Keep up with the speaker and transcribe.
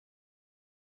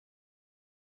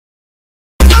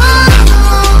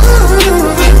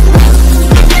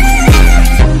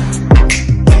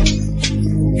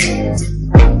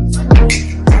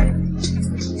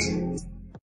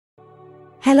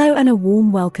and a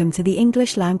warm welcome to the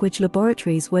English Language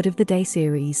Laboratory's Word of the Day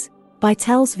series by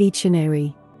TELLS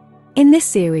Videtionary. In this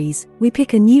series, we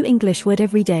pick a new English word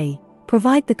every day,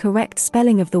 provide the correct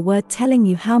spelling of the word telling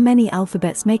you how many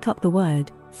alphabets make up the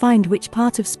word, find which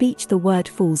part of speech the word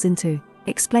falls into,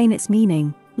 explain its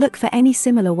meaning, look for any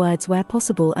similar words where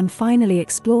possible, and finally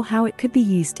explore how it could be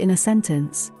used in a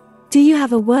sentence. Do you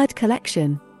have a word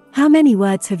collection? How many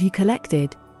words have you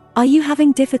collected? Are you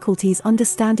having difficulties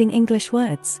understanding English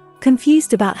words?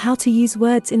 Confused about how to use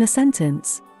words in a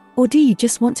sentence? Or do you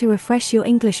just want to refresh your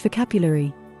English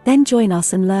vocabulary? Then join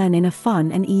us and learn in a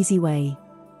fun and easy way.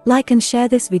 Like and share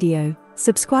this video,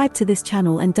 subscribe to this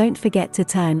channel, and don't forget to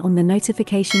turn on the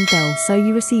notification bell so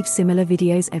you receive similar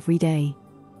videos every day.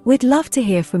 We'd love to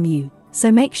hear from you,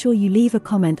 so make sure you leave a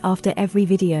comment after every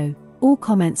video. All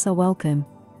comments are welcome.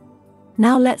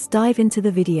 Now let's dive into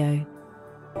the video.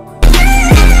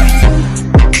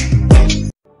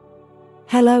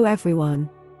 Hello everyone.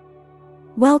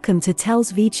 Welcome to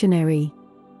TELLS Videtionary.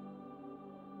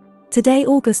 Today,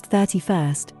 August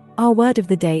 31st, our word of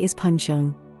the day is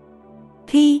Penchant.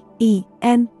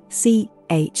 Penchant.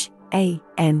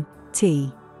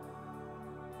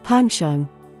 Penchant.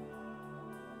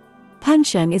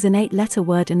 Penchant is an 8-letter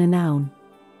word and a noun.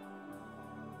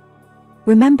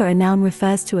 Remember, a noun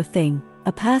refers to a thing,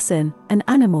 a person, an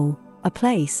animal, a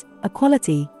place, a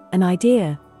quality, an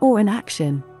idea, or an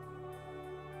action.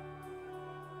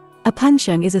 A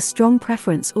penchant is a strong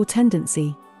preference or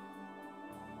tendency.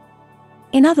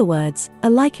 In other words, a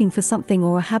liking for something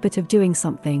or a habit of doing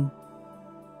something.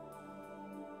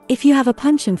 If you have a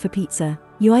penchant for pizza,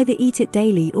 you either eat it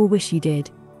daily or wish you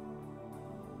did.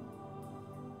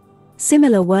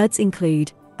 Similar words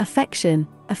include affection,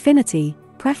 affinity,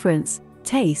 preference,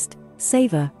 taste,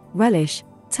 savor, relish,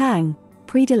 tang,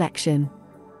 predilection.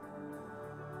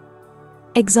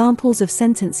 Examples of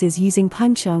sentences using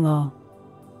penchant are: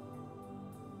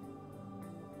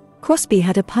 Crosby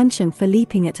had a penchant for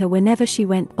leaping at her whenever she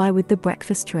went by with the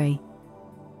breakfast tray.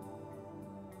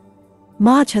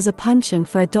 Marge has a penchant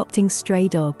for adopting stray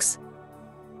dogs.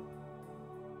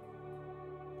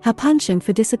 Her penchant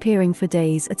for disappearing for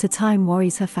days at a time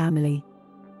worries her family.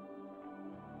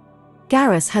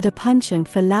 Gareth had a penchant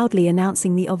for loudly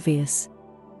announcing the obvious.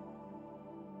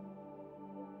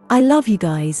 I love you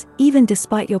guys, even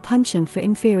despite your penchant for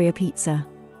inferior pizza.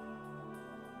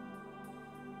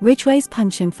 Ridgway's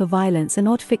penchant for violence and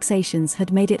odd fixations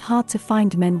had made it hard to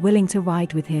find men willing to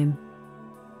ride with him.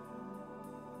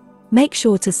 Make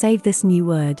sure to save this new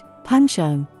word,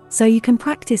 penchant, so you can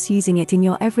practice using it in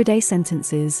your everyday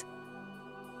sentences.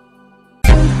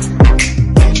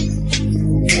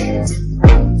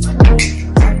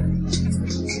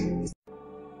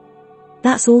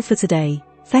 That's all for today.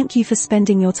 Thank you for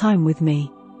spending your time with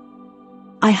me.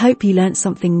 I hope you learnt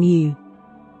something new.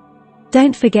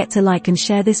 Don't forget to like and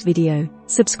share this video,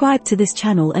 subscribe to this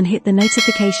channel, and hit the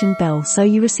notification bell so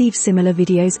you receive similar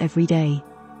videos every day.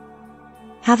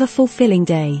 Have a fulfilling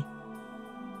day.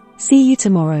 See you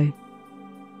tomorrow.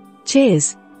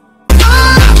 Cheers.